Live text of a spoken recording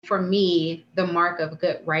For me, the mark of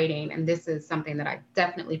good writing, and this is something that I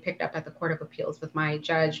definitely picked up at the Court of Appeals with my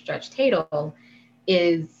judge, Judge Tatel,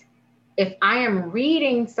 is if I am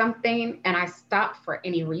reading something and I stop for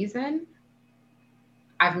any reason,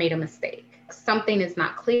 I've made a mistake. Something is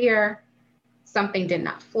not clear, something did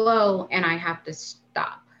not flow, and I have to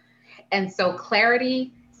stop. And so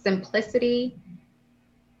clarity, simplicity,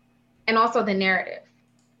 and also the narrative.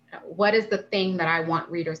 What is the thing that I want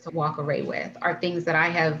readers to walk away with are things that I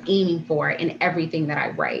have aiming for in everything that I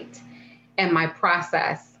write. And my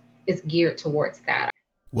process is geared towards that.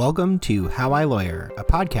 Welcome to How I Lawyer, a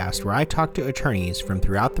podcast where I talk to attorneys from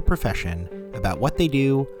throughout the profession about what they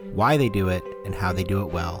do, why they do it, and how they do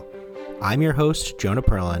it well. I'm your host, Jonah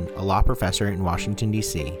Perlin, a law professor in Washington,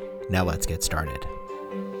 D.C. Now let's get started.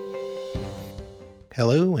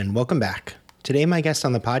 Hello and welcome back. Today my guest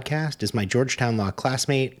on the podcast is my Georgetown Law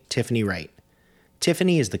classmate, Tiffany Wright.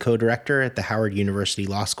 Tiffany is the co-director at the Howard University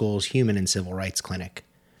Law School's Human and Civil Rights Clinic.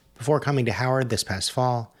 Before coming to Howard this past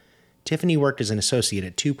fall, Tiffany worked as an associate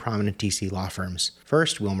at two prominent D.C. law firms,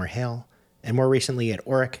 first WilmerHale, and more recently at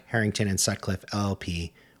Orrick, Harrington, and Sutcliffe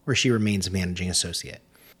LLP, where she remains a managing associate.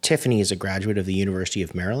 Tiffany is a graduate of the University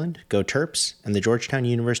of Maryland, go Terps, and the Georgetown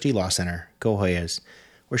University Law Center, go Hoyas,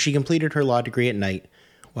 where she completed her law degree at night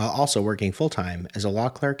while also working full-time as a law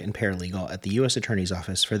clerk and paralegal at the U.S. Attorney's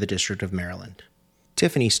Office for the District of Maryland.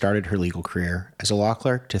 Tiffany started her legal career as a law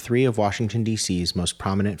clerk to three of Washington, D.C.'s most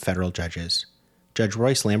prominent federal judges: Judge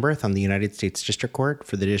Royce Lamberth on the United States District Court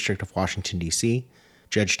for the District of Washington, D.C.,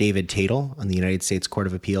 Judge David Tatel on the United States Court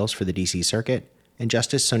of Appeals for the D.C. Circuit, and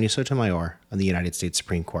Justice Sonia Sotomayor on the United States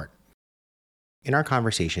Supreme Court. In our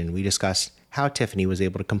conversation, we discussed how Tiffany was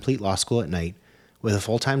able to complete law school at night with a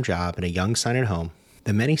full-time job and a young son at home,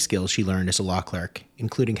 the many skills she learned as a law clerk,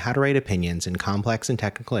 including how to write opinions in complex and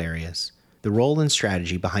technical areas, the role and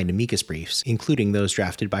strategy behind amicus briefs, including those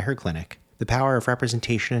drafted by her clinic, the power of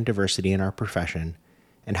representation and diversity in our profession,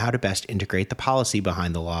 and how to best integrate the policy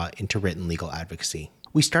behind the law into written legal advocacy.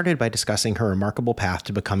 We started by discussing her remarkable path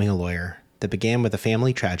to becoming a lawyer that began with a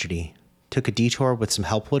family tragedy, took a detour with some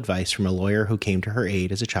helpful advice from a lawyer who came to her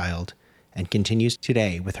aid as a child, and continues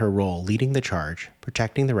today with her role leading the charge,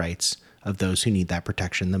 protecting the rights of those who need that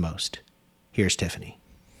protection the most. Here's Tiffany.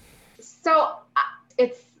 So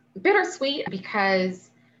it's bittersweet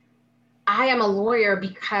because I am a lawyer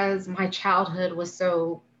because my childhood was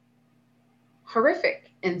so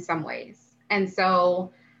horrific in some ways. And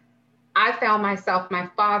so I found myself, my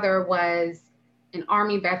father was an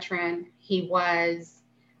Army veteran. He was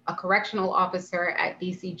a correctional officer at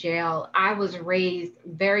DC jail. I was raised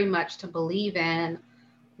very much to believe in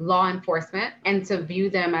law enforcement and to view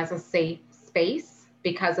them as a safe space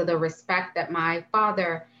because of the respect that my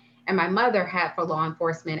father and my mother had for law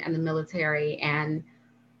enforcement and the military and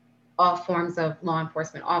all forms of law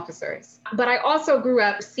enforcement officers. But I also grew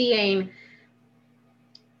up seeing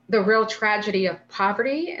the real tragedy of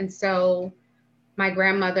poverty. And so my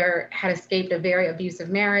grandmother had escaped a very abusive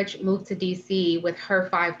marriage, moved to DC with her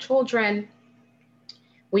 5 children.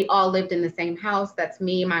 We all lived in the same house. That's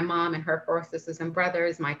me, my mom, and her 4 sisters and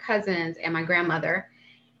brothers, my cousins, and my grandmother.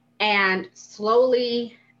 And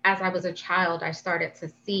slowly, as I was a child, I started to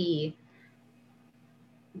see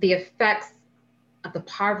the effects of the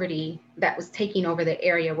poverty that was taking over the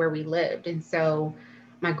area where we lived. And so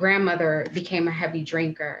my grandmother became a heavy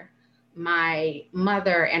drinker. My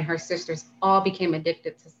mother and her sisters all became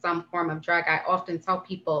addicted to some form of drug. I often tell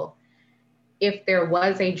people, if there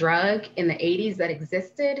was a drug in the 80s that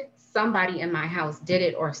existed, somebody in my house did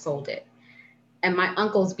it or sold it. And my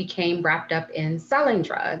uncles became wrapped up in selling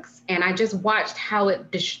drugs. And I just watched how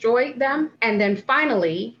it destroyed them. And then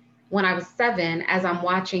finally, when I was 7, as I'm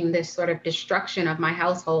watching this sort of destruction of my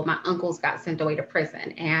household, my uncles got sent away to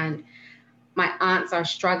prison. And my aunts are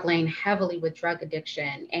struggling heavily with drug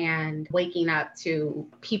addiction and waking up to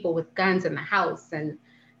people with guns in the house and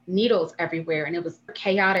needles everywhere. And it was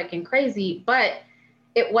chaotic and crazy. But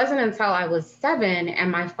it wasn't until I was 7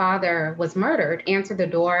 and my father was murdered, answered the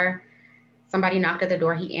door. Somebody knocked at the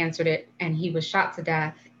door, he answered it, and he was shot to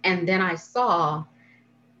death. And then I saw,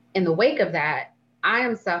 in the wake of that, I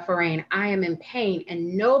am suffering, I am in pain,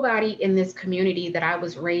 and nobody in this community that I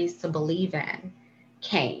was raised to believe in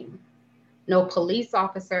came. No police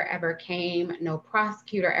officer ever came, no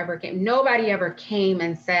prosecutor ever came. Nobody ever came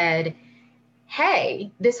and said,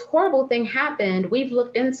 hey, this horrible thing happened, we've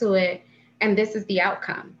looked into it, and this is the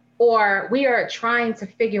outcome. Or we are trying to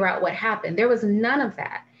figure out what happened. There was none of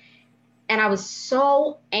that. And I was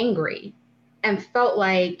so angry and felt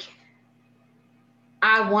like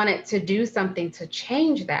I wanted to do something to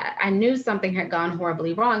change that. I knew something had gone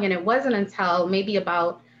horribly wrong. And it wasn't until maybe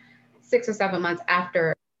about 6 or 7 months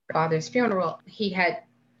after father's funeral. He had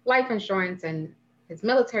life insurance and his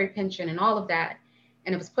military pension and all of that.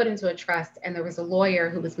 And it was put into a trust. And there was a lawyer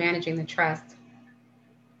who was managing the trust.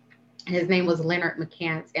 His name was Leonard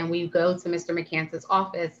McCants. And we go to Mr. McCants'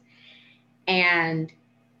 office. And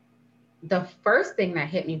the first thing that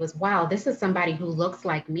hit me was, wow, this is somebody who looks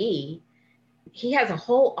like me. He has a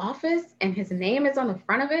whole office and his name is on the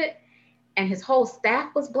front of it. And his whole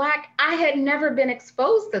staff was Black. I had never been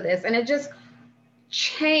exposed to this. And it just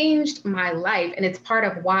changed my life. And it's part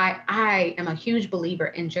of why I am a huge believer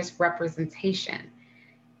in just representation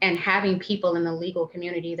and having people in the legal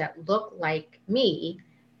community that look like me.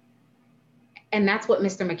 And that's what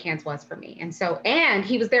Mr. McCants was for me. And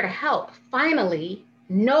he was there to help. Finally,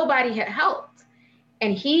 nobody had helped.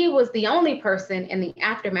 And he was the only person in the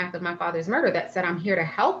aftermath of my father's murder that said, I'm here to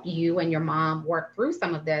help you and your mom work through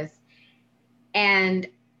some of this. And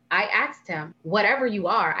I asked him, whatever you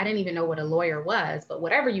are, I didn't even know what a lawyer was, but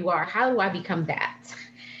whatever you are, how do I become that?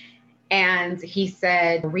 And he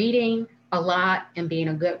said, reading a lot and being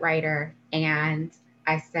a good writer. And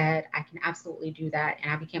I said, I can absolutely do that.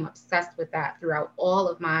 And I became obsessed with that throughout all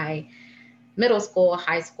of my middle school,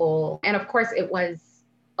 high school. And of course, it was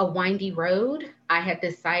a windy road. I had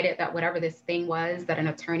decided that whatever this thing was that an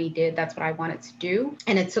attorney did, that's what I wanted to do.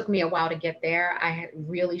 And it took me a while to get there. I had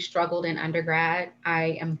really struggled in undergrad.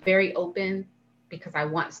 I am very open because I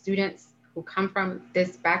want students who come from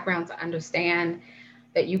this background to understand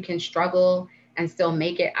that you can struggle and still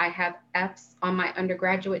make it. I have F's on my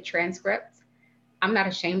undergraduate transcript. I'm not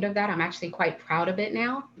ashamed of that. I'm actually quite proud of it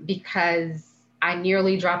now because I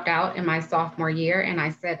nearly dropped out in my sophomore year. And I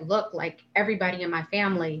said, look, like everybody in my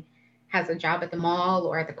family has a job at the mall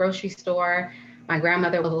or at the grocery store. My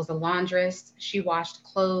grandmother was a laundress. She washed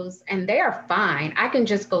clothes and they are fine. I can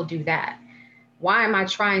just go do that. Why am I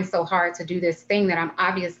trying so hard to do this thing that I'm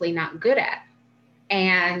obviously not good at?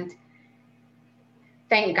 And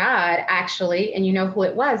thank God, actually, and you know who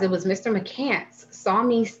it was? It was Mr. McCants, saw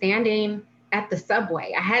me standing at the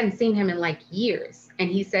subway. I hadn't seen him in like years. And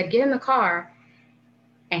he said, get in the car.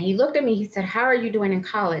 And he looked at me, he said, how are you doing in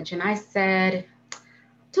college? And I said,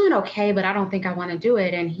 doing okay, but I don't think I want to do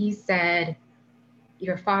it. And he said,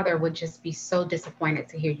 your father would just be so disappointed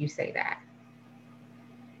to hear you say that.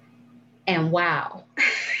 And wow,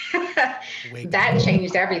 that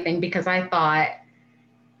changed everything because I thought,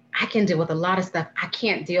 I can deal with a lot of stuff. I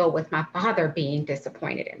can't deal with my father being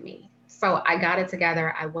disappointed in me. So I got it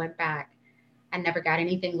together. I went back. I never got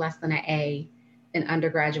anything less than an A in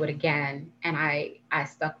undergraduate again. And I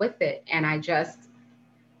stuck with it. And I just,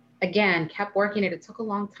 again, kept working it. It took a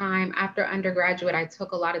long time. After undergraduate, I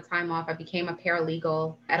took a lot of time off. I became a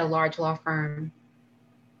paralegal at a large law firm.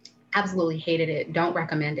 Absolutely hated it. Don't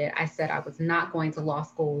recommend it. I said I was not going to law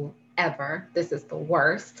school ever. This is the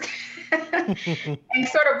worst. And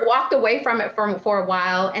sort of walked away from it for a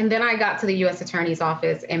while. And then I got to the U.S. Attorney's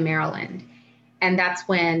Office in Maryland. And that's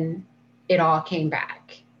when it all came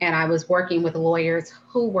back. And I was working with lawyers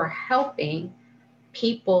who were helping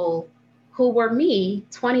people who were me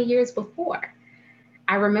 20 years before.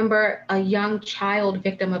 I remember a young child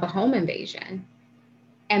victim of a home invasion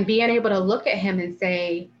and being able to look at him and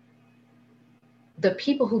say, the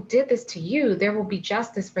people who did this to you, there will be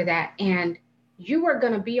justice for that. And you are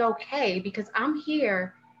going to be okay because I'm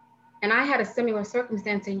here and I had a similar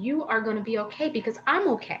circumstance and you are going to be okay because I'm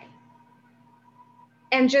okay.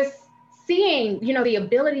 And just seeing, you know, the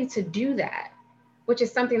ability to do that, which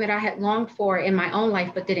is something that I had longed for in my own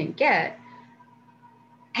life, but didn't get.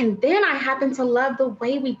 And then I happened to love the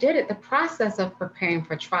way we did it, the process of preparing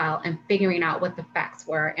for trial and figuring out what the facts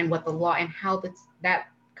were and what the law and how that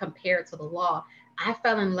compared to the law. I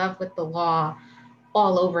fell in love with the law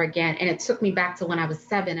all over again. And it took me back to when I was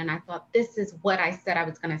 7. And I thought, this is what I said I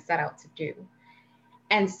was going to set out to do.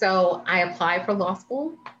 And so I applied for law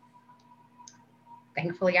school.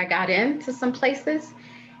 Thankfully, I got into some places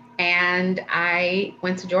and I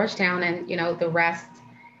went to Georgetown and, you know, the rest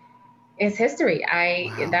is history.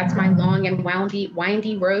 Wow. That's my long and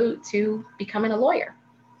windy road to becoming a lawyer.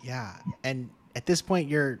 Yeah. And at this point,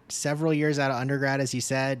 you're several years out of undergrad, as you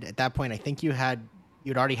said. At that point, I think you'd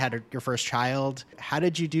already had your first child. How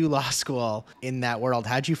did you do law school in that world?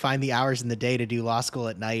 How'd you find the hours in the day to do law school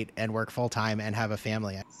at night and work full time and have a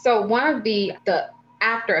family? So one of the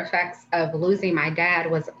after effects of losing my dad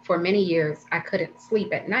was for many years, I couldn't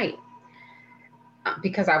sleep at night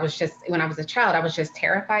because when I was a child, I was just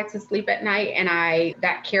terrified to sleep at night. And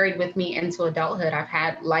that carried with me into adulthood. I've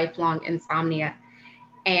had lifelong insomnia.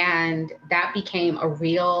 And that became a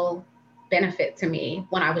real benefit to me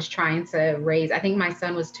when I was trying to raise, I think my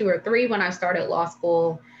son was 2 or 3 when I started law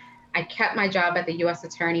school. I kept my job at the U.S.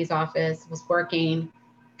 Attorney's Office, was working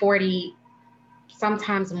 40,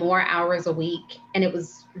 sometimes more hours a week. And it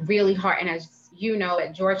was really hard. And as you know,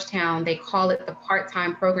 at Georgetown, they call it the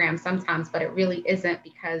part-time program sometimes, but it really isn't,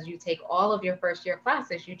 because you take all of your first year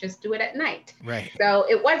classes, you just do it at night. Right. So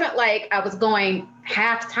it wasn't like I was going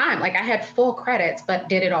half time. Like I had full credits, but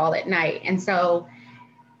did it all at night. And so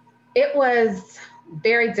it was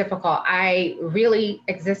very difficult. I really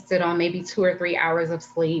existed on maybe 2 or 3 hours of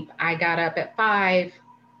sleep. I got up at 5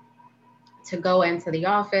 to go into the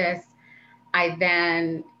office. I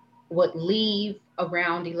then would leave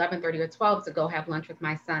around 11:30 or 12 to go have lunch with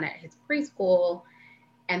my son at his preschool.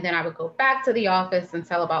 And then I would go back to the office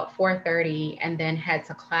until about 4:30 and then head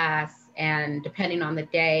to class. And depending on the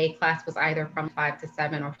day, class was either from 5 to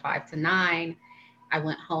 7 or 5 to 9. I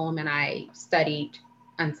went home and I studied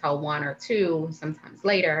until 1 or 2, sometimes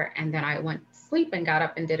later. And then I went to sleep and got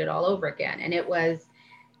up and did it all over again. And it was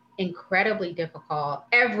incredibly difficult.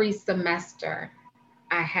 Every semester,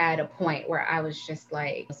 I had a point where I was just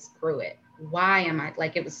like, screw it. Why am I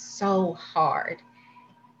like, it was so hard.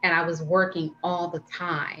 And I was working all the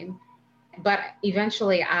time. But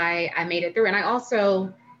eventually I made it through. And I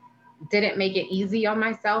also didn't make it easy on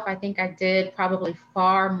myself. I think I did probably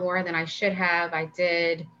far more than I should have. I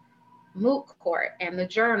did moot court and the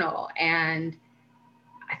journal, and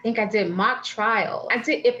I think I did mock trial.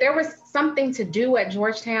 If there was something to do at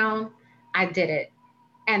Georgetown, I did it.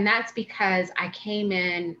 And that's because I came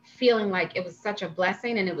in feeling like it was such a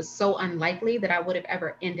blessing, and it was so unlikely that I would have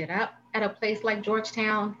ever ended up at a place like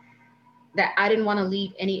Georgetown, that I didn't want to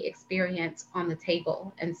leave any experience on the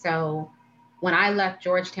table. And so when I left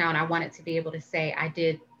Georgetown, I wanted to be able to say I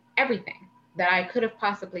did everything that I could have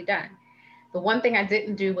possibly done. The one thing I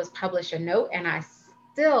didn't do was publish a note, and I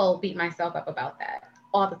still beat myself up about that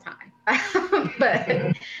all the time.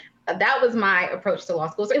 But that was my approach to law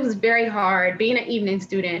school. So it was very hard. Being an evening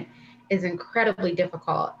student is incredibly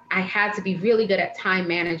difficult. I had to be really good at time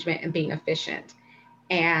management and being efficient.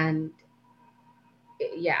 And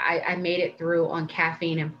yeah, I made it through on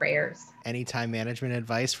caffeine and prayers. Any time management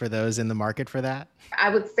advice for those in the market for that? I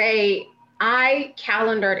would say I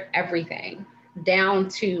calendared everything down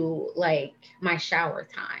to like my shower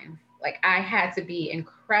time. Like I had to be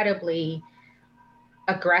incredibly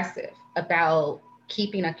aggressive about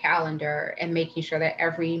keeping a calendar and making sure that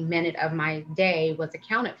every minute of my day was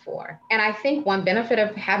accounted for. And I think one benefit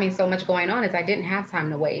of having so much going on is I didn't have time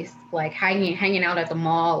to waste. Like hanging out at the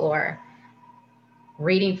mall or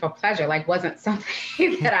reading for pleasure, like wasn't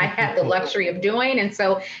something that I had the luxury of doing. And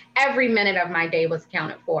so every minute of my day was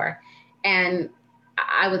accounted for. And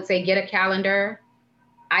I would say get a calendar.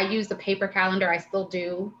 I use a paper calendar, I still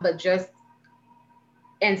do, but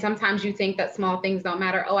and sometimes you think that small things don't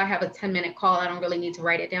matter. Oh, I have a 10-minute call, I don't really need to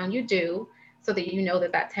write it down. You do, so that you know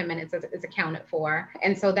that 10 minutes is accounted for.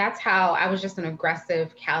 And so that's how I was just an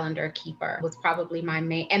aggressive calendar keeper, was probably my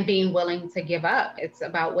main, and being willing to give up. It's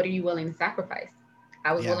about what are you willing to sacrifice?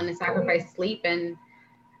 I was willing to sacrifice sleep and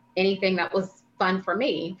anything that was fun for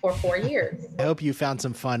me for 4 years. I hope you found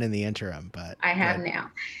some fun in the interim, but I have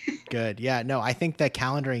now. Good. Yeah, no, I think the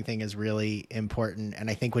calendaring thing is really important. And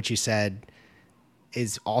I think what you said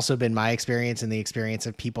is also been my experience and the experience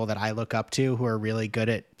of people that I look up to who are really good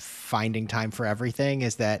at finding time for everything,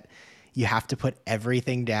 is that you have to put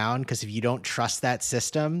everything down, because if you don't trust that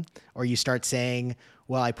system, or you start saying,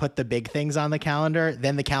 well, I put the big things on the calendar,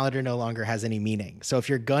 then the calendar no longer has any meaning. So if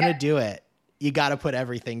you're going to do it, you got to put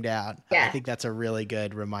everything down. Yeah. I think that's a really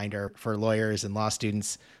good reminder for lawyers and law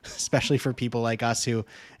students, especially for people like us who,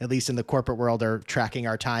 at least in the corporate world, are tracking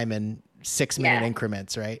our time in 6-minute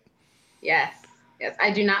increments, right? Yes. Yes,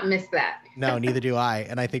 I do not miss that. No, neither do I.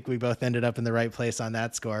 And I think we both ended up in the right place on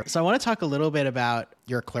that score. So I want to talk a little bit about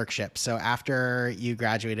your clerkship. So after you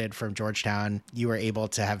graduated from Georgetown, you were able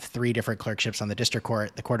to have 3 different clerkships on the district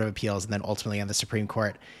court, the Court of Appeals, and then ultimately on the Supreme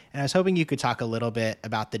Court. And I was hoping you could talk a little bit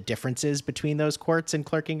about the differences between those courts and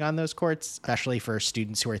clerking on those courts, especially for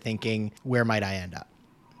students who are thinking, where might I end up?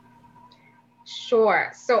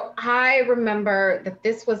 Sure. So I remember that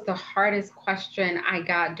this was the hardest question I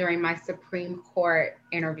got during my Supreme Court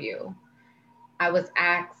interview. I was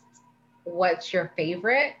asked, what's your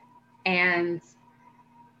favorite? And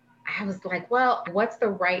I was like, well, what's the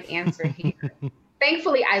right answer here?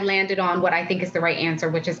 Thankfully, I landed on what I think is the right answer,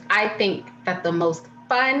 which is I think that the most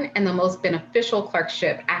fun and the most beneficial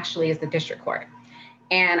clerkship actually is the district court.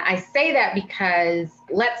 And I say that because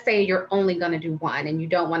let's say you're only going to do one and you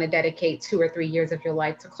don't want to dedicate 2 or 3 years of your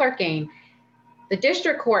life to clerking. The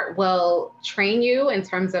district court will train you in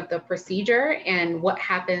terms of the procedure and what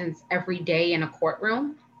happens every day in a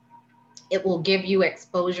courtroom. It will give you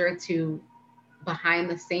exposure to behind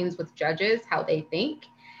the scenes with judges, how they think.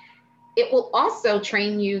 it will also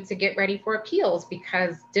train you to get ready for appeals,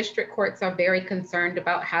 because district courts are very concerned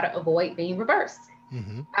about how to avoid being reversed.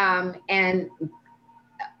 And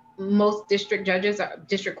most district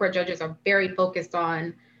court judges are very focused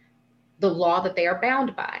on the law that they are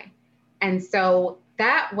bound by. And so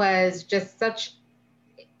that was just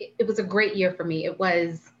it was a great year for me. It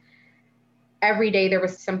was every day there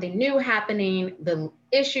was something new happening. The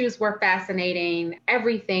issues were fascinating.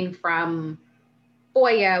 Everything from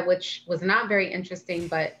FOIA, which was not very interesting,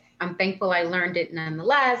 but I'm thankful I learned it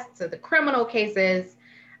nonetheless, to the criminal cases.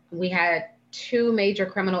 We had 2 major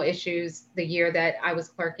criminal issues the year that I was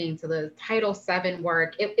clerking, to the Title VII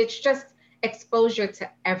work. It's just exposure to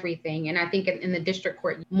everything. And I think in the district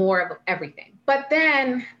court, more of everything. But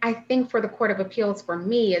then I think for the Court of Appeals, for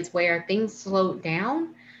me, is where things slowed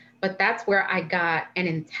down. But that's where I got an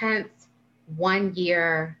intense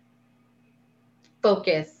 1-year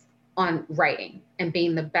focus on writing and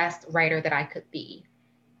being the best writer that I could be.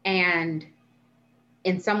 And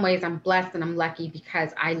in some ways, I'm blessed and I'm lucky,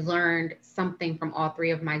 because I learned something from all 3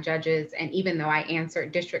 of my judges. And even though I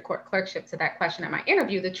answered district court clerkship to that question at my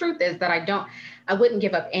interview, the truth is that I wouldn't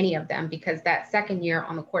give up any of them, because that second year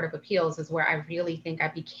on the Court of Appeals is where I really think I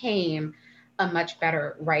became a much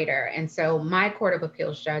better writer. And so my Court of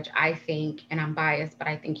Appeals judge, I think, and I'm biased, but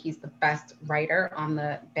I think he's the best writer on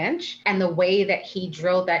the bench. And the way that he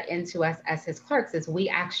drilled that into us as his clerks is we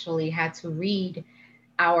actually had to read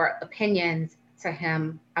our opinions to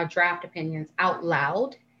him, our draft opinions, out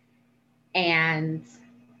loud, and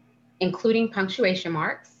including punctuation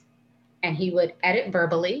marks. And he would edit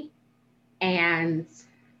verbally and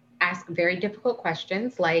ask very difficult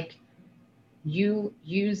questions like, you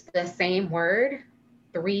used the same word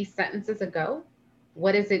 3 sentences ago.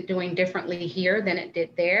 What is it doing differently here than it did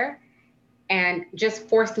there? And just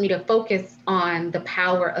forced me to focus on the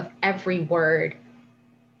power of every word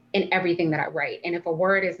in everything that I write. And if a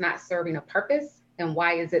word is not serving a purpose, then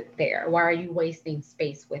why is it there? Why are you wasting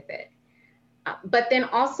space with it? But then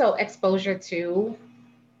also exposure to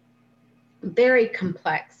very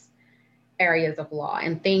complex areas of law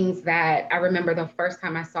and things that I remember the first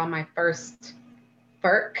time I saw my first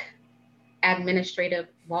FERC administrative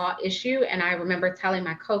law issue. And I remember telling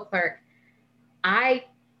my co-clerk, I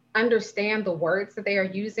understand the words that they are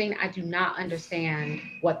using. I do not understand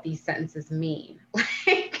what these sentences mean.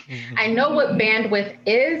 I know what bandwidth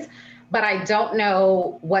is, but I don't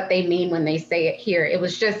know what they mean when they say it here. It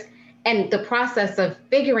was just, and the process of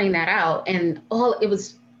figuring that out, and it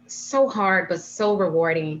was so hard, but so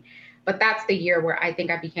rewarding. But that's the year where I think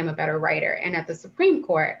I became a better writer. And at the Supreme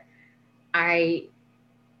Court, I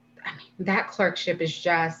mean, that clerkship is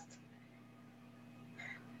just,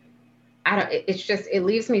 it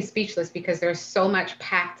leaves me speechless, because there's so much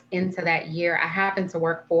packed into that year. I happen to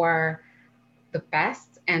work for the best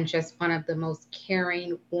and just one of the most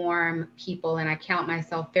caring, warm people. And I count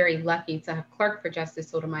myself very lucky to have clerked for Justice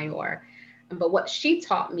Sotomayor. But what she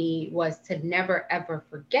taught me was to never, ever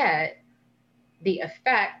forget the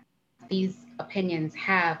effect these opinions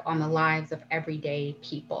have on the lives of everyday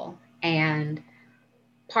people. And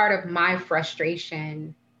part of my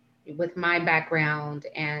frustration with my background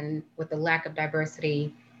and with the lack of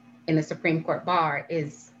diversity in the Supreme Court bar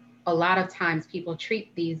is a lot of times people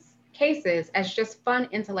treat these cases as just fun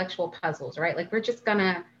intellectual puzzles, right? Like, we're just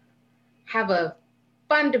gonna have a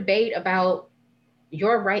fun debate about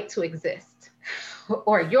your right to exist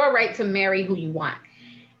or your right to marry who you want.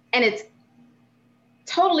 And it's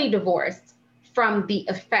totally divorced from the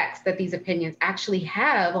effects that these opinions actually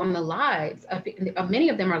have on the lives of many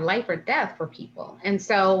of them are life or death for people. And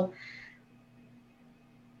so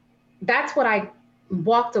that's what I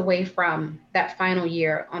walked away from that final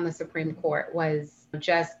year on the Supreme Court, was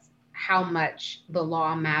just how much the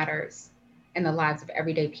law matters in the lives of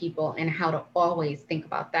everyday people, and how to always think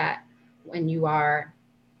about that when you are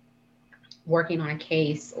working on a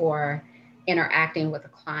case or interacting with a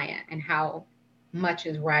client, and how much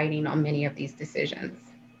is riding on many of these decisions.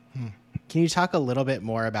 Can you talk a little bit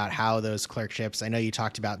more about how those clerkships, I know you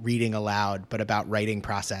talked about reading aloud, but about writing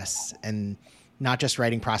process, and not just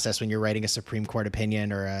writing process when you're writing a Supreme Court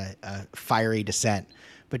opinion or a fiery dissent,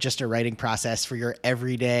 but just a writing process for your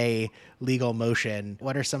everyday legal motion.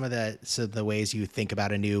 What are some of the ways you think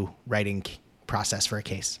about a new writing process for a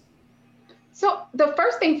case? So the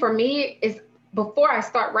first thing for me is, before I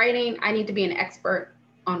start writing, I need to be an expert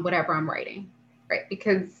on whatever I'm writing, right?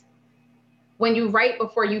 Because when you write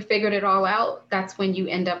before you figured it all out, that's when you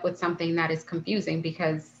end up with something that is confusing,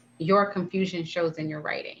 because your confusion shows in your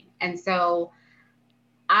writing. And so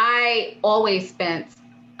I always spent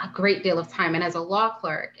a great deal of time, and as a law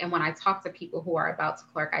clerk, and when I talk to people who are about to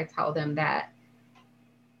clerk, I tell them that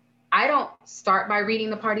I don't start by reading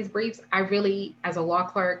the parties' briefs. I really, as a law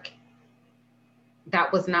clerk,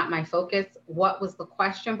 that was not my focus. What was the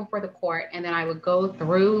question before the court? And then I would go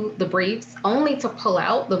through the briefs only to pull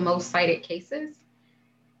out the most cited cases.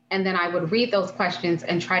 And then I would read those questions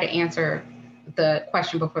and try to answer the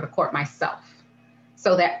question before the court myself,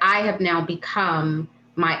 so that I have now become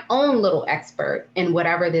my own little expert in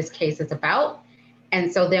whatever this case is about.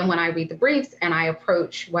 And so then when I read the briefs and I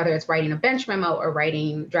approach, whether it's writing a bench memo or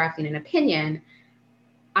drafting an opinion,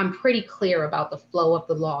 I'm pretty clear about the flow of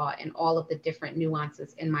the law and all of the different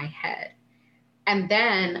nuances in my head. And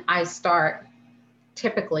then I start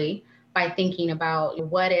typically by thinking about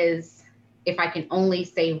what is, if I can only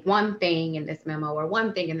say one thing in this memo or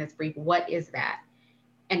one thing in this brief, what is that?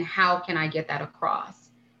 And how can I get that across?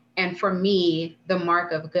 And for me, the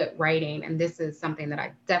mark of good writing, and this is something that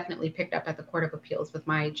I definitely picked up at the Court of Appeals with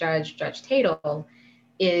my Judge Tatel,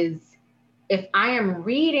 is if I am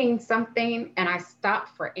reading something and I stop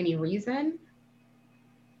for any reason,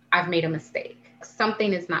 I've made a mistake.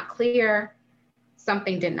 Something is not clear,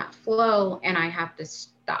 something did not flow, and I have to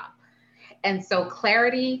stop. And so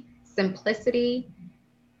clarity, simplicity,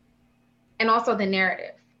 and also the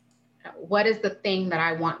narrative. What is the thing that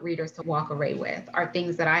I want readers to walk away with are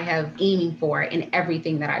things that I have aiming for in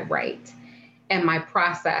everything that I write. And my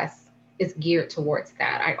process is geared towards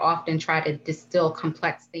that. I often try to distill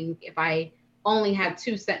complex things. If I only had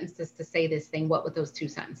 2 sentences to say this thing, what would those 2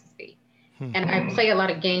 sentences be? And I play a lot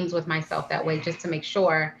of games with myself that way, just to make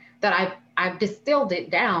sure that I've distilled it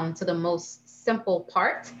down to the most simple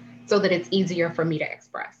part so that it's easier for me to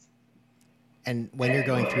express. And when you're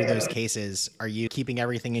going through those cases, are you keeping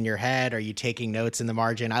everything in your head? Are you taking notes in the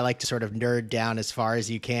margin? I like to sort of nerd down as far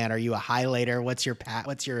as you can. Are you a highlighter? What's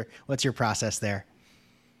your process there?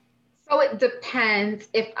 So it depends.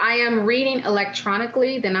 If I am reading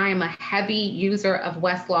electronically, then I am a heavy user of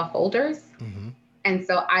Westlaw folders. Mm-hmm. And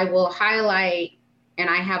so I will highlight, and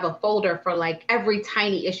I have a folder for like every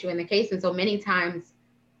tiny issue in the case. And so many times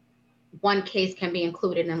one case can be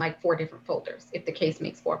included in like 4 different folders if the case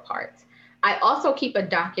makes 4 parts. I also keep a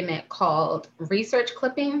document called research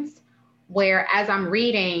clippings, where as I'm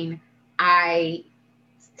reading, I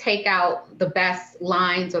take out the best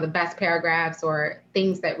lines or the best paragraphs or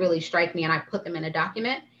things that really strike me, and I put them in a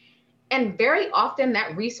document. And very often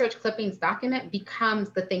that research clippings document becomes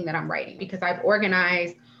the thing that I'm writing, because I've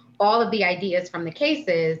organized all of the ideas from the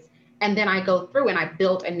cases, and then I go through and I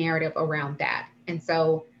built a narrative around that. And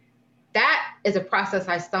so that is a process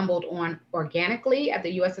I stumbled on organically at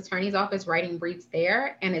the U.S. Attorney's Office, writing briefs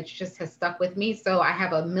there, and it just has stuck with me. So I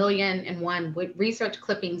have 1,000,001 research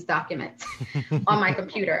clippings documents on my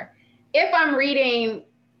computer. If I'm reading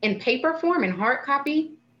in paper form, in hard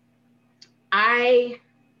copy, I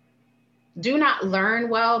do not learn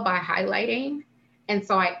well by highlighting. And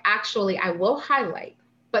so I will highlight,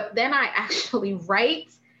 but then I actually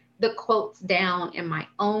write the quotes down in my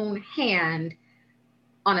own hand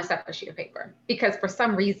on a separate sheet of paper, because for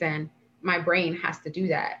some reason my brain has to do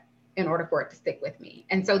that in order for it to stick with me.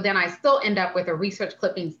 And so then I still end up with a research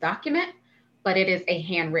clippings document, but it is a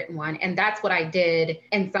handwritten one. And that's what I did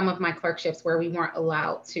in some of my clerkships where we weren't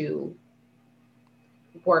allowed to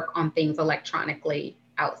work on things electronically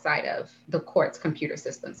outside of the court's computer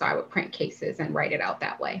system. So I would print cases and write it out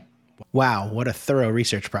that way. Wow, what a thorough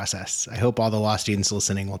research process. I hope all the law students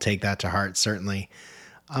listening will take that to heart, certainly.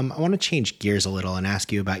 I want to change gears a little and ask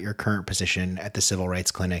you about your current position at the Civil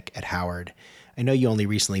Rights Clinic at Howard. I know you only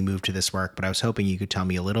recently moved to this work, but I was hoping you could tell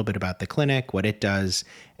me a little bit about the clinic, what it does,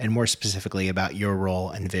 and more specifically about your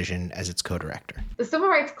role and vision as its co-director. The Civil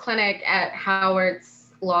Rights Clinic at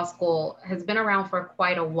Howard's Law School has been around for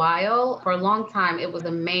quite a while. For a long time, it was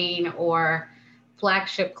the main or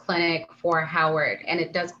flagship clinic for Howard, and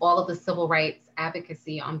it does all of the civil rights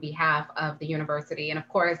advocacy on behalf of the university. And of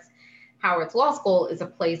course, Howard's Law School is a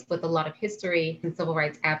place with a lot of history in civil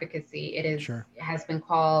rights advocacy. It has been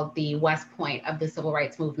called the West Point of the civil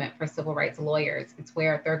rights movement for civil rights lawyers. It's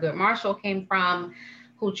where Thurgood Marshall came from,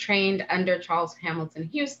 who trained under Charles Hamilton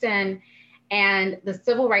Houston. And the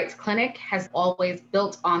Civil Rights Clinic has always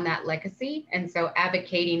built on that legacy. And so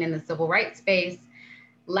advocating in the civil rights space.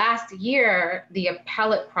 Last year, the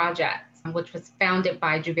Appellate Project, which was founded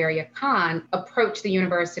by Juvaria Khan, approached the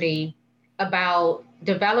university about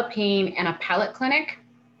developing an appellate clinic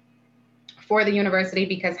for the university,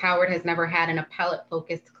 because Howard has never had an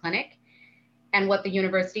appellate-focused clinic. And what the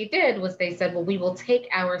university did was they said, well, we will take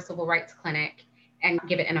our civil rights clinic and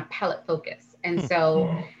give it an appellate focus. And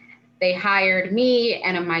so they hired me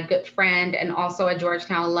and my good friend and also a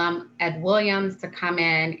Georgetown alum, Ed Williams, to come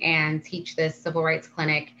in and teach this civil rights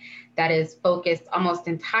clinic that is focused almost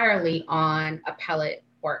entirely on appellate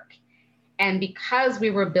work. And because we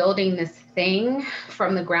were building this thing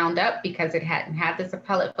from the ground up, because it hadn't had this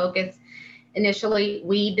appellate focus initially,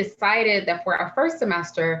 we decided that for our first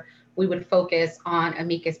semester, we would focus on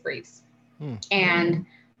amicus briefs. And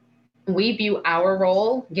we view our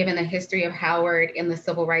role, given the history of Howard in the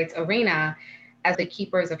civil rights arena, as the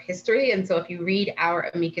keepers of history. And so if you read our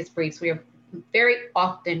amicus briefs, we are very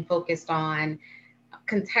often focused on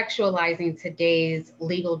contextualizing today's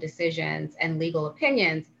legal decisions and legal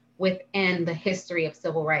opinions within the history of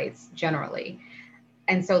civil rights generally.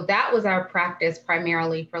 And so that was our practice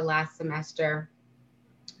primarily for last semester.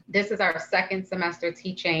 This is our second semester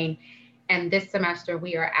teaching. And this semester,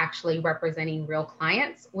 we are actually representing real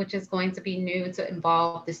clients, which is going to be new to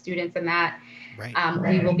involve the students in that. Right.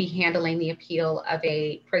 We will be handling the appeal of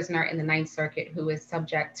a prisoner in the Ninth Circuit who is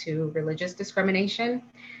subject to religious discrimination.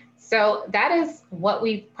 So that is what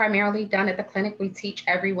we've primarily done at the clinic. We teach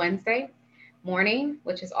every Wednesday morning,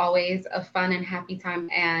 which is always a fun and happy time.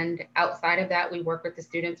 And outside of that, we work with the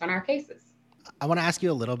students on our cases. I want to ask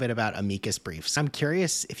you a little bit about amicus briefs. I'm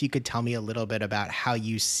curious if you could tell me a little bit about how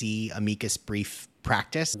you see amicus brief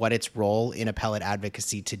practice, what its role in appellate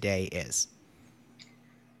advocacy today is.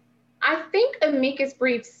 I think amicus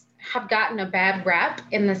briefs have gotten a bad rap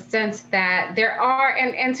in the sense that there are,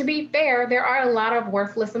 and to be fair, there are a lot of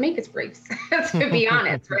worthless amicus briefs, to be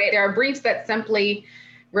honest, right? There are briefs that simply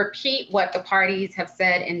repeat what the parties have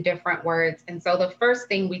said in different words. And so the first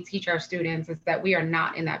thing we teach our students is that we are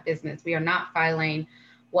not in that business. We are not filing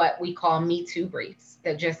what we call Me Too briefs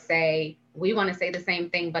that just say, we want to say the same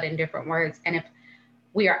thing, but in different words. And if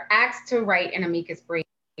we are asked to write an amicus brief,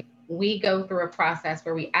 we go through a process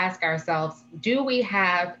where we ask ourselves, do we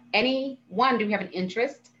have an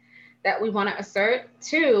interest that we want to assert?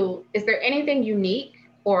 2, is there anything unique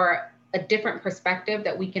or a different perspective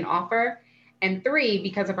that we can offer? And 3,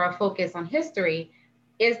 because of our focus on history,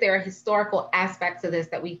 is there a historical aspect to this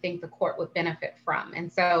that we think the court would benefit from?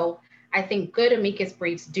 And so I think good amicus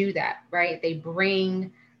briefs do that, right? They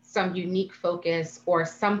bring some unique focus or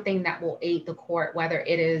something that will aid the court, whether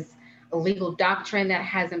it is a legal doctrine that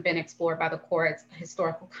hasn't been explored by the courts,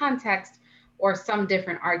 historical context, or some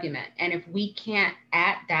different argument. And if we can't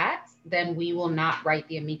add that, then we will not write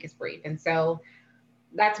the amicus brief. And so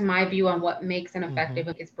that's my view on what makes an effective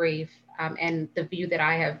amicus brief, and the view that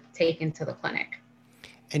I have taken to the clinic.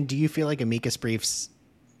 And do you feel like amicus briefs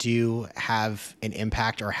do have an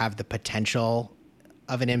impact or have the potential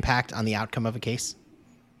of an impact on the outcome of a case?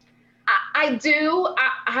 I do.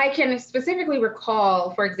 I can specifically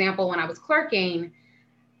recall, for example, when I was clerking,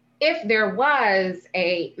 if there was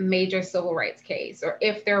a major civil rights case, or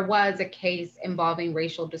if there was a case involving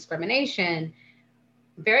racial discrimination,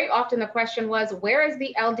 very often the question was, where is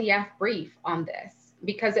the LDF brief on this?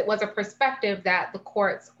 Because it was a perspective that the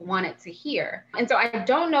courts wanted to hear. And so I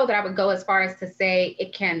don't know that I would go as far as to say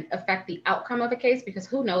it can affect the outcome of a case, because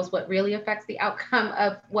who knows what really affects the outcome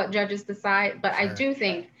of what judges decide. But sure. I do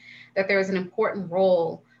think that there is an important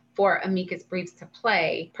role for amicus briefs to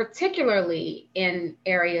play, particularly in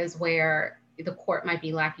areas where the court might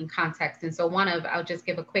be lacking context. And so I'll just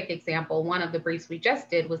give a quick example. One of the briefs we just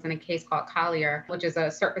did was in a case called Collier, which is a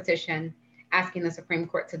cert petition asking the Supreme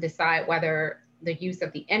Court to decide whether the use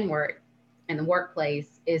of the N-word in the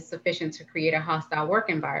workplace is sufficient to create a hostile work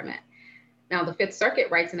environment. Now, the Fifth Circuit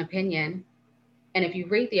writes an opinion, and if you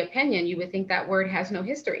read the opinion, you would think that word has no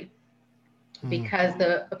history, because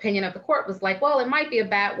the opinion of the court was like, well, it might be a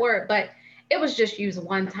bad word, but it was just used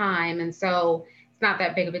one time, and so it's not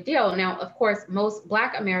that big of a deal. Now, of course, most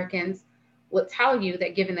Black Americans would tell you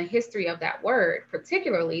that given the history of that word,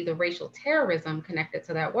 particularly the racial terrorism connected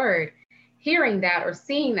to that word, hearing that or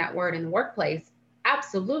seeing that word in the workplace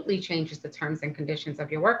absolutely changes the terms and conditions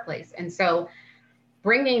of your workplace. And so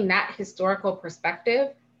bringing that historical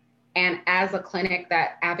perspective, and as a clinic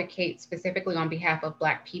that advocates specifically on behalf of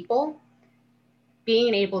Black people,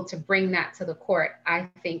 being able to bring that to the court, I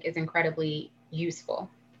think is incredibly useful.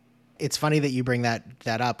 It's funny that you bring that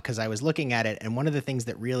up, because I was looking at it, and one of the things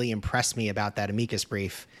that really impressed me about that amicus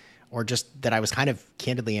brief, or just that I was kind of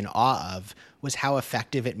candidly in awe of, was how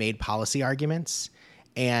effective it made policy arguments.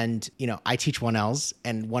 And, I teach 1Ls,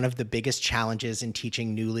 and one of the biggest challenges in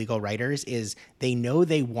teaching new legal writers is they know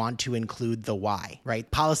they want to include the why, right?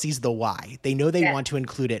 Policy's the why. They know they want to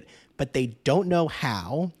include it, but they don't know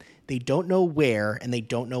how, they don't know where, and they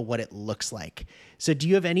don't know what it looks like. So do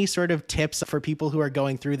you have any sort of tips for people who are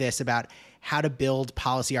going through this about how to build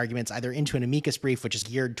policy arguments either into an amicus brief, which is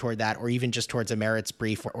geared toward that, or even just towards a merits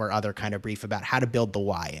brief or other kind of brief about how to build the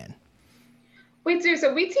why in? We do.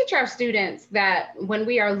 So we teach our students that when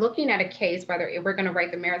we are looking at a case, whether we're going to write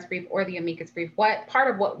the merits brief or the amicus brief, what part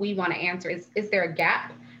of what we want to answer is there a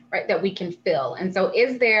gap right, that we can fill. And so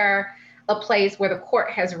is there a place where the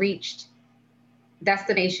court has reached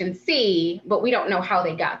destination C, but we don't know how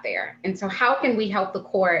they got there? And so how can we help the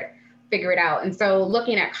court figure it out? And so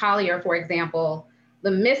looking at Collier, for example,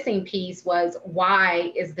 the missing piece was,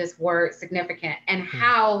 why is this word significant? And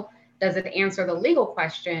how does it answer the legal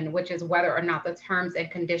question, which is whether or not the terms and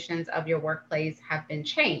conditions of your workplace have been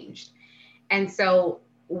changed? And so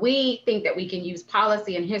we think that we can use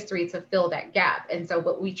policy and history to fill that gap. And so,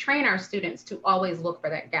 but we train our students to always look for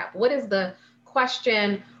that gap. What is the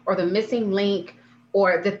question or the missing link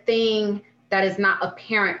or the thing that is not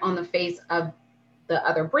apparent on the face of the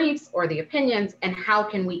other briefs or the opinions, and how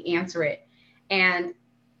can we answer it? And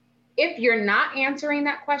if you're not answering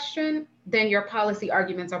that question, then your policy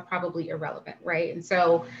arguments are probably irrelevant, right? And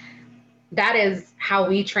so that is how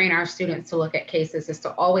we train our students to look at cases, is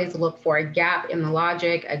to always look for a gap in the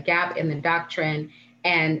logic, a gap in the doctrine,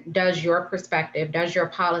 and does your perspective, does your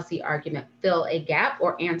policy argument fill a gap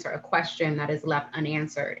or answer a question that is left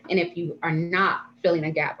unanswered? And if you are not filling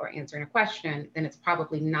a gap or answering a question, then it's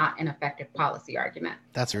probably not an effective policy argument.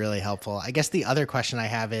 That's really helpful. I guess the other question I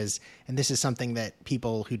have is, and this is something that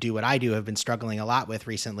people who do what I do have been struggling a lot with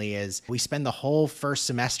recently, is we spend the whole first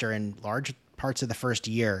semester and large parts of the first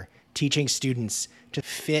year teaching students to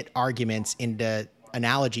fit arguments into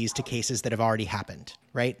analogies to cases that have already happened,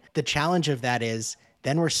 right? The challenge of that is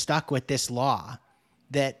then we're stuck with this law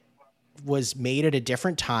that was made at a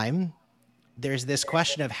different time. There's this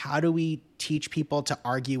question of, how do we teach people to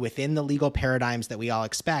argue within the legal paradigms that we all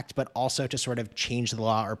expect, but also to sort of change the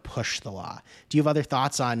law or push the law? Do you have other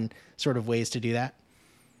thoughts on sort of ways to do that?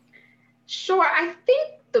 Sure. I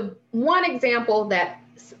think the one example that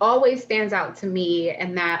always stands out to me,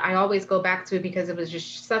 and that I always go back to because it was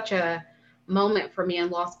just such a moment for me in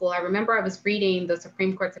law school. I remember I was reading the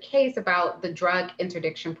Supreme Court's case about the drug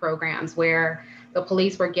interdiction programs, where the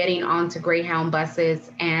police were getting onto Greyhound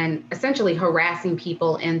buses and essentially harassing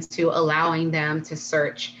people into allowing them to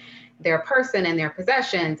search their person and their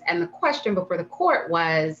possessions. And the question before the court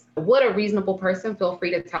was, would a reasonable person feel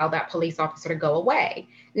free to tell that police officer to go away?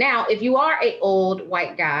 Now, if you are an old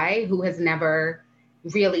white guy who has never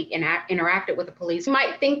really interacted with the police, you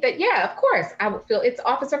might think that, yeah, of course, I would feel it's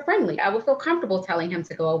officer friendly. I would feel comfortable telling him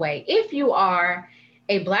to go away. If you are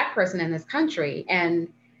a Black person in this country,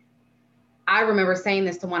 and I remember saying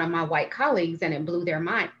this to one of my white colleagues and it blew their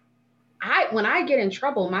mind. When I get in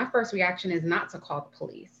trouble, my first reaction is not to call the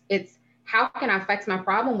police. It's, how can I fix my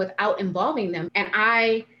problem without involving them? And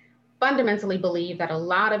I fundamentally believe that a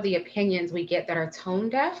lot of the opinions we get that are tone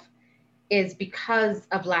deaf is because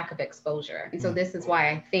of lack of exposure. And so this is why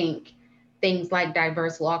I think things like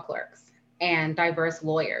diverse law clerks and diverse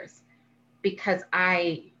lawyers, because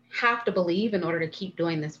I have to believe, in order to keep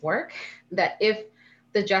doing this work, that if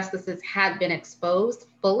the justices had been exposed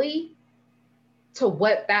fully to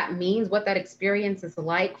what that means, what that experience is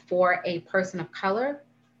like for a person of color,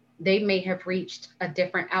 they may have reached a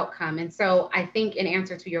different outcome. And so I think, in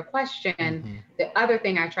answer to your question, the other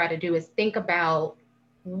thing I try to do is think about,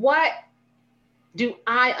 what do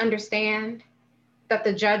I understand that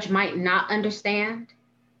the judge might not understand?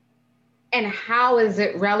 And how is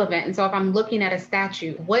it relevant? And so if I'm looking at a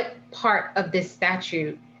statute, what part of this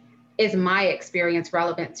statute is my experience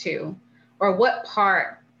relevant to? Or what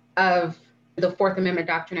part of the Fourth Amendment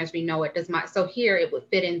doctrine as we know it does my, so here it would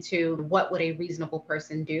fit into, what would a reasonable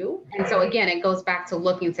person do? And so again, it goes back to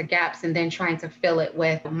looking to gaps and then trying to fill it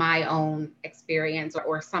with my own experience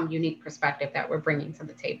or some unique perspective that we're bringing to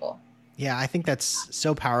the table. Yeah, I think that's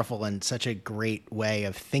so powerful, and such a great way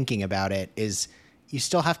of thinking about it is, you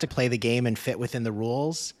still have to play the game and fit within the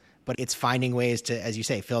rules, but it's finding ways to, as you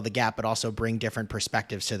say, fill the gap, but also bring different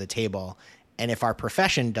perspectives to the table. And if our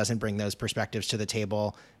profession doesn't bring those perspectives to the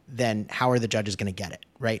table, then how are the judges going to get it,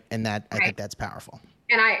 right? And that, I think that's powerful.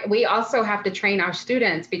 And we also have to train our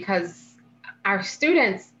students, because our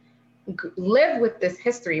students live with this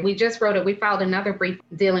history. We just we filed another brief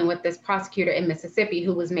dealing with this prosecutor in Mississippi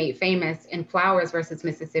who was made famous in Flowers versus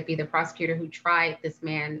Mississippi, the prosecutor who tried this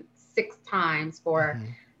man 6 times for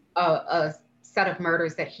a set of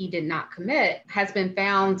murders that he did not commit, has been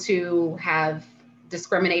found to have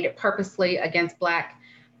discriminated purposely against Black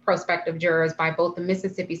prospective jurors by both the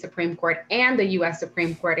Mississippi Supreme Court and the US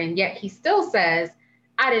Supreme Court. And yet he still says,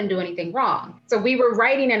 I didn't do anything wrong. So we were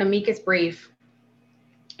writing an amicus brief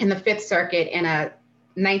in the Fifth Circuit in a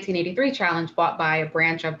 1983 challenge brought by a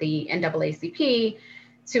branch of the NAACP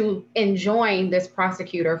to enjoin this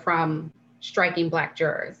prosecutor from striking Black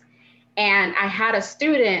jurors. And I had a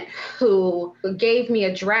student who gave me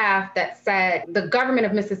a draft that said, the government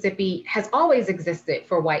of Mississippi has always existed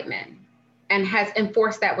for white men. and has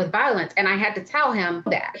enforced that with violence. And I had to tell him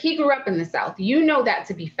that he grew up in the South. You know that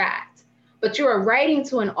to be fact, but you are writing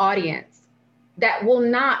to an audience that will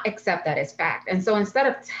not accept that as fact. And so instead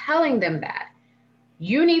of telling them that,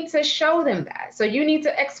 you need to show them that. So you need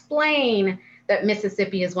to explain that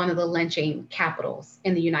Mississippi is one of the lynching capitals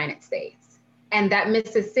in the United States, and that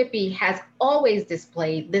Mississippi has always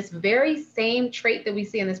displayed this very same trait that we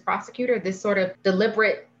see in this prosecutor, this sort of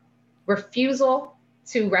deliberate refusal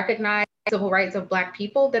to recognize civil rights of Black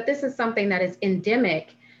people, that this is something that is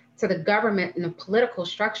endemic to the government and the political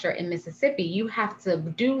structure in Mississippi. You have to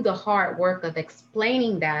do the hard work of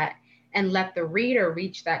explaining that and let the reader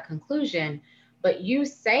reach that conclusion. But you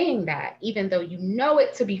saying that, even though you know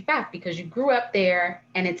it to be fact because you grew up there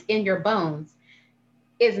and it's in your bones,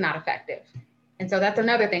 is not effective. And so that's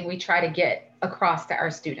another thing we try to get across to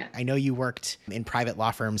our students. I know you worked in private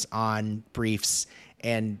law firms on briefs,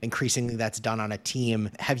 and increasingly that's done on a team.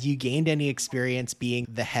 Have you gained any experience being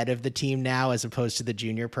the head of the team now as opposed to the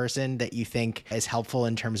junior person that you think is helpful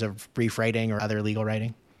in terms of brief writing or other legal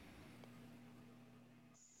writing?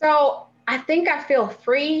 So I think I feel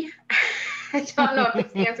free. I don't know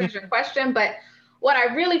if this answers your question, but what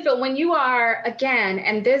I really feel when you are, again,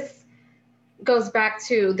 and this goes back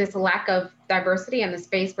to this lack of diversity in the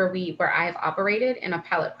space where I have operated in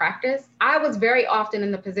appellate practice. I was very often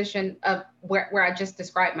in the position of where I just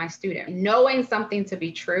described my student, knowing something to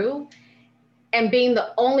be true and being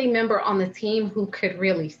the only member on the team who could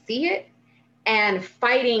really see it and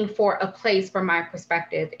fighting for a place for my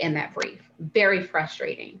perspective in that brief. Very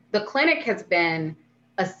frustrating. The clinic has been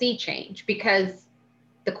a sea change because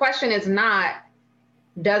the question is not,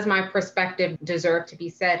 does my perspective deserve to be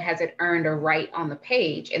said? Has it earned a right on the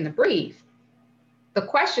page in the brief? The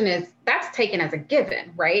question is, that's taken as a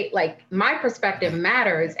given, right? Like, my perspective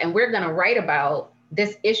matters, and we're going to write about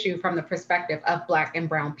this issue from the perspective of Black and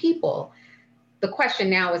Brown people. The question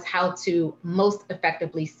now is how to most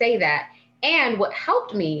effectively say that. And what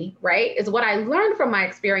helped me, right, is what I learned from my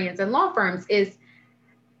experience in law firms is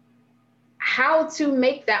how to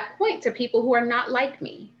make that point to people who are not like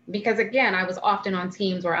me. Because again, I was often on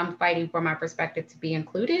teams where I'm fighting for my perspective to be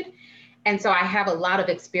included. And so I have a lot of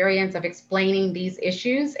experience of explaining these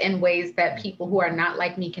issues in ways that people who are not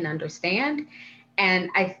like me can understand. And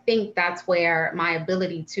I think that's where my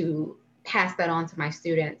ability to pass that on to my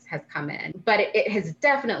students has come in. But it has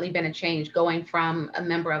definitely been a change going from a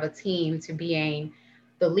member of a team to being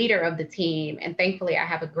the leader of the team. And thankfully, I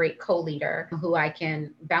have a great co-leader who I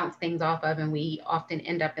can bounce things off of, and we often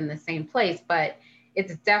end up in the same place. But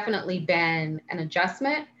it's definitely been an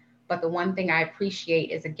adjustment. But the one thing I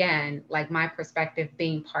appreciate is, again, like, my perspective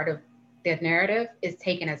being part of the narrative is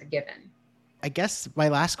taken as a given. I guess my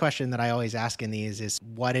last question that I always ask in these is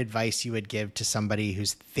what advice you would give to somebody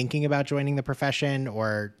who's thinking about joining the profession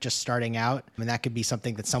or just starting out. I mean, that could be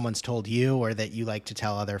something that someone's told you or that you like to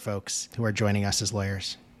tell other folks who are joining us as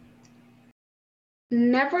lawyers.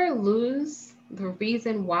 Never lose the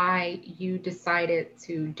reason why you decided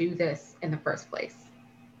to do this in the first place.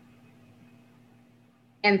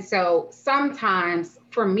 And so sometimes,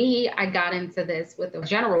 for me, I got into this with a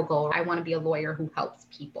general goal. I want to be a lawyer who helps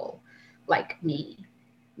people like me.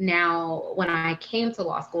 Now, when I came to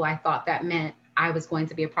law school, I thought that meant I was going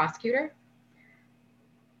to be a prosecutor.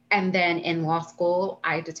 And then in law school,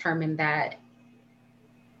 I determined that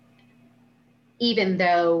even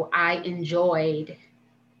though I enjoyed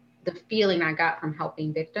the feeling I got from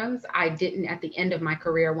helping victims, I didn't at the end of my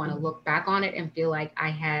career want to look back on it and feel like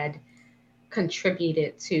I had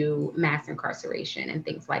contributed to mass incarceration and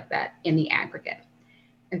things like that in the aggregate.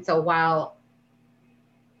 And so while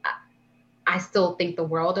I still think the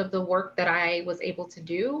world of the work that I was able to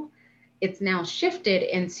do, it's now shifted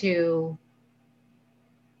into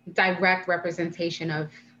direct representation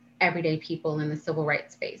of everyday people in the civil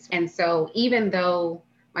rights space. And so even though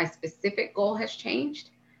my specific goal has changed,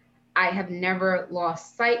 I have never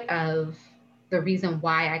lost sight of the reason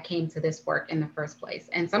why I came to this work in the first place.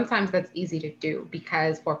 And sometimes that's easy to do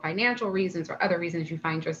because for financial reasons or other reasons, you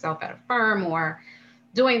find yourself at a firm or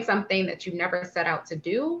doing something that you never set out to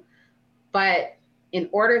do. But in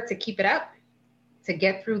order to keep it up, to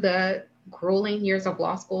get through the grueling years of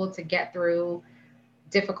law school, to get through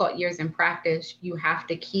difficult years in practice, you have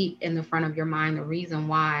to keep in the front of your mind the reason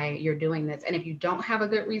why you're doing this. And if you don't have a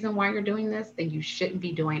good reason why you're doing this, then you shouldn't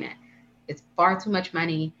be doing it. It's far too much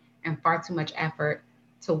money and far too much effort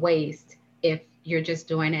to waste if you're just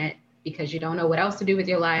doing it because you don't know what else to do with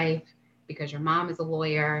your life, because your mom is a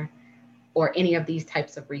lawyer, or any of these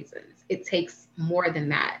types of reasons. It takes more than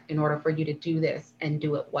that in order for you to do this and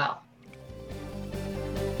do it well.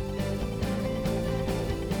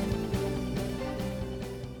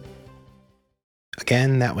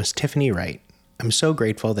 Again, that was Tiffany Wright. I'm so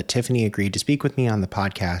grateful that Tiffany agreed to speak with me on the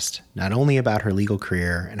podcast, not only about her legal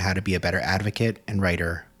career and how to be a better advocate and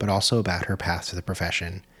writer, but also about her path to the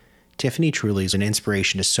profession. Tiffany truly is an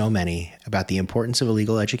inspiration to so many about the importance of a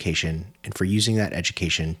legal education and for using that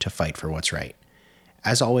education to fight for what's right.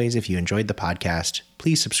 As always, if you enjoyed the podcast,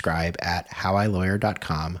 please subscribe at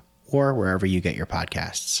howilawyer.com or wherever you get your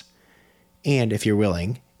podcasts. And if you're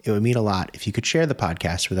willing, it would mean a lot if you could share the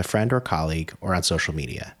podcast with a friend or colleague or on social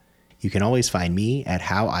media. You can always find me at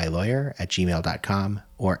howilawyer@gmail.com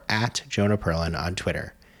or at Jonah Perlin on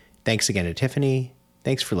Twitter. Thanks again to Tiffany.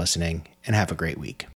 Thanks for listening, and have a great week.